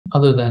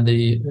other than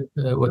the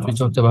what we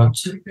talked about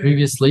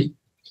previously,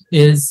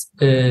 is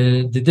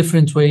the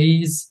different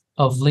ways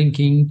of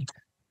linking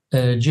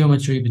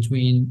geometry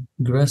between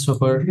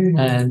Grasshopper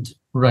and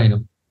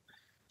Rhino.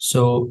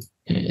 So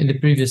in the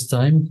previous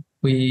time,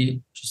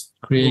 we just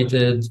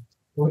created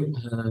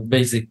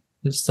basic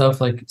stuff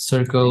like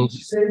circle.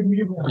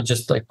 We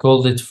just like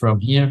called it from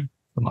here,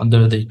 from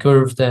under the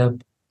curve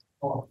tab,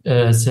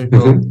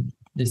 circle,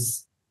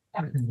 this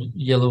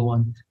yellow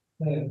one,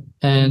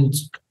 and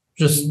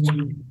just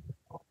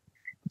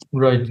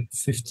write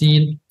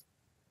 15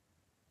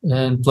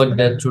 and plug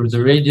that to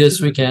the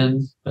radius. We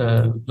can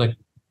like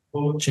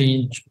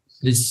change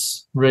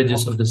this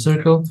radius of the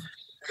circle.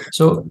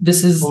 So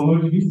this is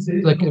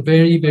like a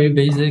very, very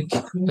basic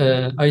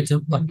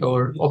item, like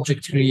our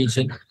object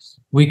creation.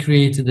 We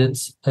created it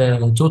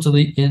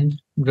totally in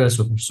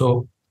Grasshopper.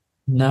 So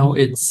now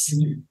it's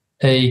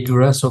a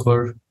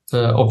Grasshopper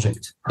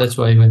object. That's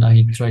why when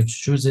I try to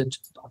choose it,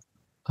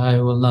 I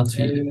will not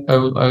be,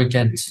 I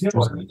can't choose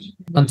it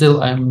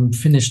until I'm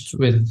finished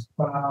with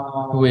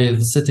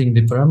setting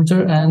the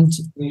parameter and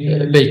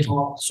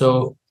baking.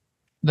 So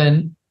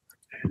then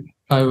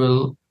I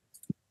will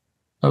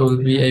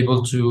be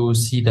able to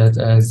see that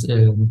as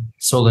a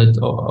solid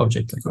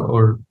object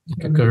or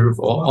like a curve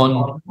or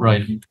on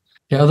Rhino.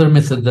 The other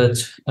method that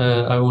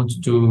I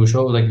wanted to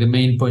show, like the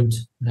main point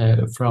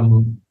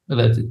from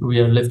that we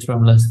are left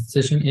from last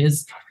session,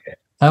 is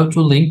how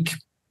to link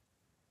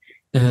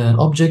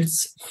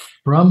objects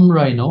from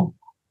Rhino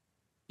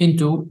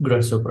into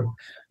Grasshopper.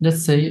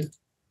 Let's say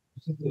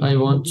I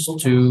want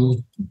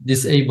to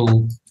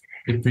disable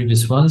the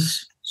previous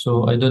ones,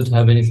 so I don't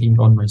have anything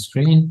on my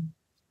screen.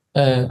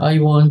 I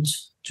want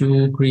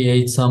to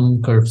create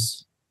some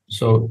curves.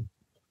 So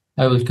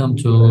I will come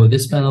to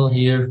this panel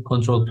here,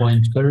 control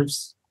point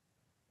curves.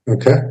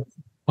 Okay.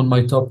 On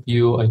my top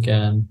view, I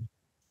can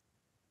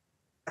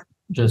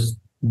just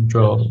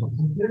draw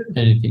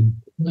anything.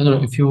 I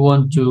don't know if you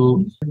want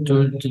to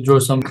draw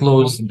some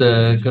closed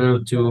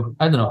curve to,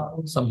 I don't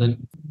know,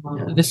 something.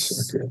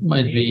 This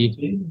might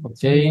be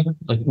okay,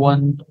 like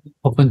one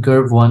open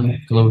curve, one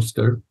closed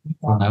curve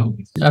for now.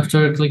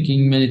 After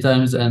clicking many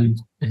times and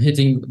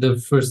hitting the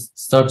first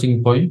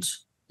starting point,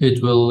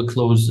 it will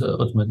close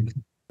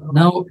automatically.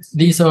 Now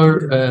these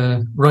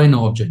are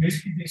Rhino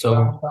objects.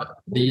 So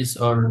these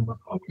are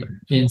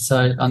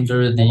inside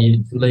under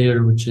the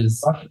layer which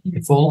is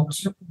default.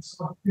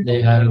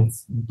 They have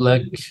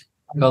black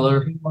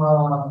color,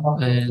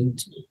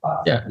 and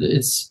yeah,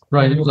 it's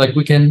right. Like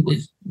we can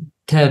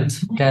CAD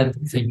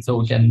thing, so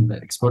we can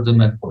export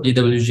them at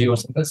DWG or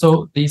something.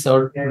 So these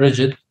are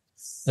rigid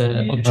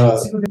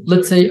objects.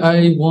 Let's say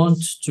I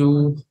want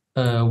to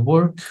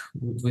work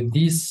with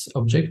these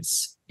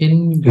objects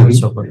in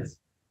Grasshopper.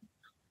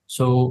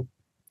 So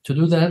to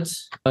do that,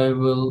 I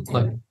will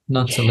like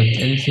not select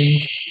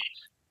anything,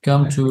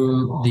 come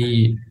to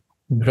the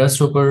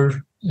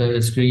Grasshopper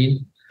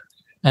screen,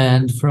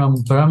 and from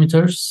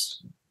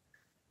parameters,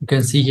 you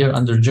can see here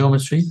under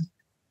geometry,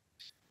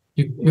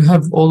 you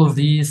have all of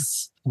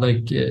these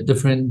like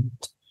different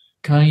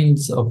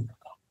kinds of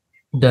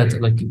data,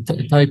 like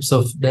types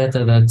of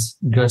data that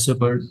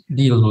Grasshopper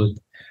deals with.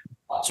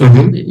 So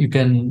you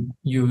can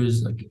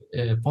use like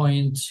a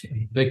point,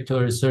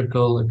 vector,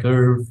 circle, a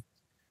curve,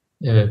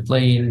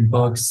 plane,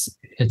 box,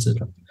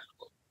 etc.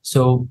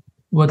 So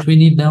what we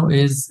need now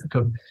is a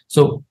curve.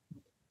 So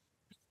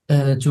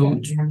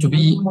to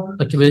be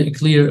like very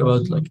clear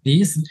about like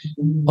these,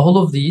 all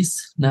of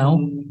these now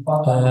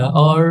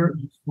are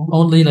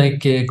only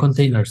like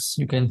containers.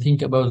 You can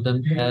think about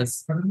them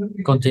as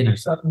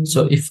containers.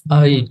 So if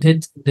I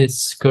hit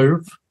this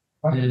curve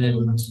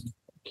and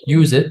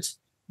use it,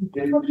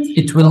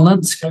 it will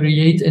not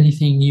create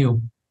anything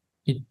new.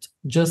 It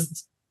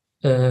just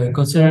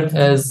consider it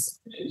as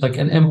like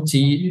an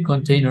empty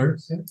container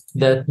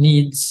that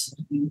needs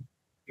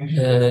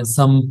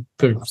some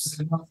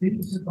curves.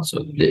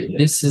 So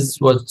this is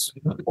what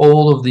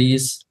all of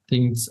these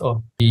things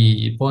are.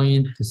 The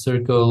point, the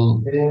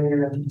circle,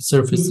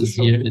 surfaces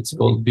here, it's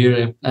called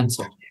beer and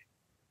so on.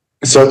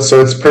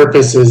 So its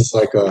purpose is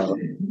like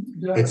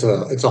it's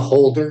a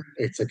holder,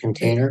 it's a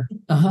container.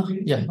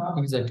 Yeah,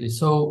 exactly.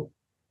 So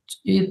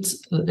it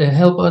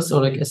help us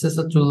or like assist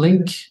us to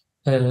link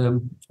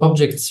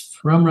objects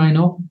from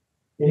Rhino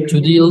to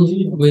deal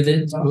with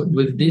it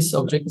with these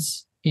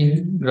objects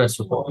in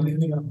Grasshopper.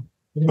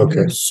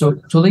 Okay. So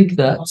to link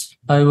that,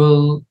 I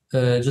will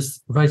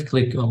just right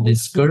click on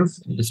this curve,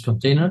 this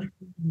container.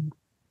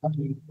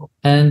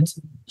 And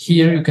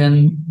here you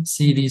can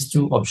see these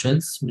two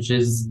options, which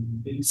is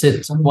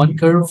set one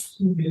curve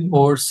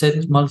or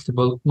set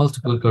multiple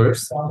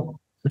curves,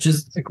 which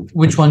is like,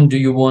 which one do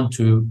you want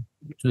to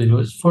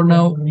do? For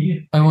now,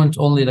 I want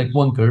only like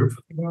one curve.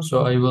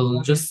 So I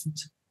will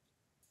just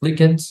click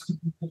it.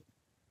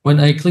 When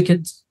I click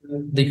it,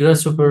 the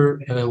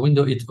Grasshopper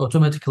window, it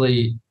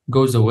automatically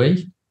goes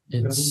away.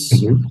 It's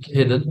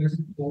hidden,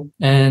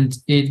 and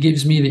it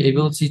gives me the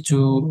ability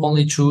to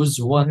only choose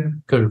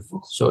one curve.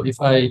 So if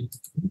I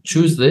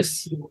choose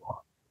this,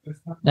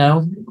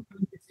 now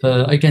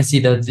I can see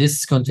that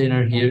this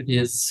container here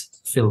is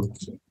filled.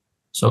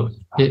 So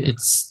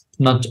it's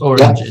not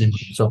orange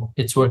anymore. So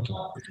it's working.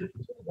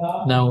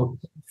 Now,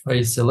 if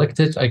I select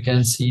it, I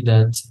can see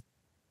that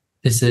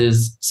this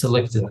is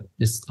selected,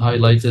 it's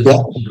highlighted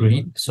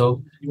green.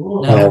 So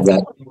now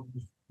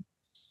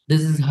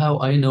this is how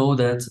I know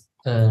that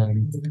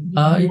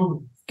I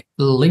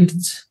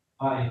linked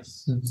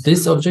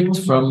this object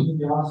from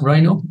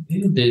Rhino,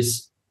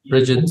 this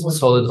rigid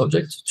solid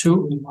object,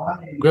 to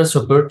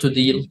Grasshopper to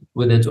deal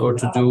with it or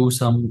to do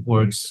some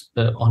works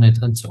on it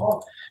and so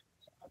on.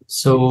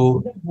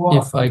 So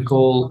if I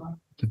call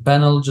the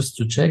panel just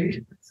to check,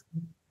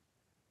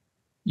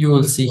 you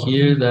will see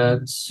here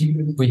that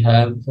we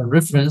have a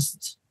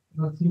referenced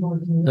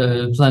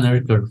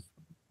planar curve.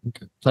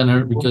 Okay.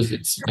 Planar because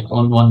it's like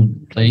on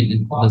one plane,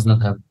 it does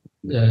not have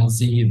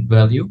z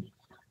value,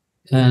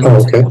 and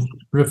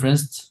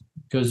referenced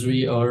because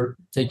we are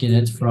taking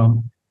it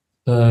from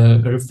a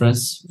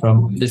reference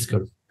from this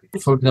curve.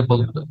 For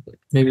example,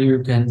 maybe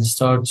you can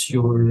start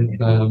your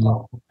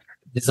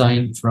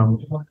design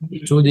from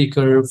 2D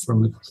curve,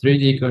 from a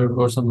 3D curve,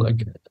 or something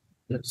like that.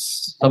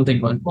 That's something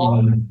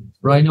in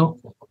Rhino,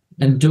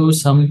 and do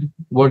some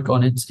work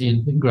on it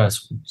in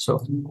Grasshopper.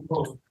 So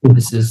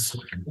this is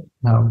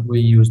how we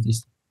use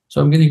this.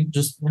 So I'm going to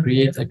just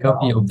create a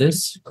copy of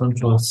this,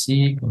 Control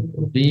C,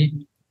 Control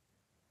V.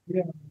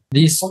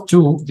 These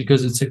two,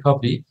 because it's a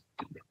copy,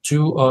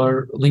 two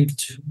are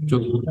linked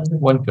to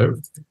one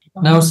curve.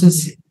 Now,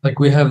 since like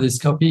we have this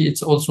copy,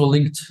 it's also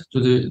linked to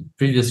the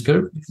previous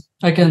curve.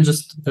 I can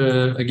just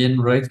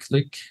again right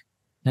click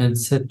and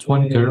set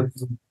one curve.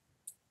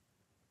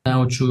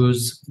 Now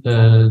choose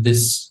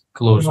this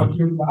close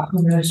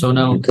one. So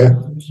now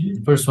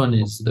the first one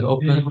is the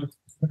open,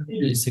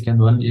 the second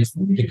one is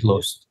the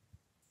closed.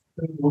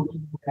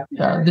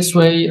 This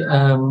way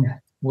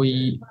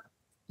we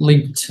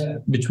linked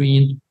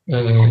between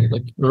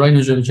like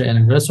Rhino geometry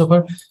and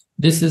Grasshopper.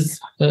 This is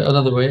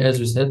another way, as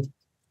we said,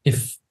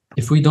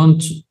 if we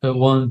don't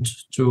want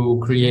to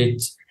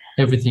create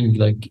everything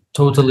like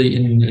totally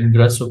in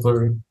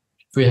Grasshopper,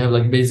 if we have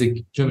like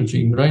basic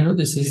geometry in Rhino,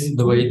 this is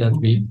the way that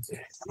we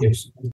use.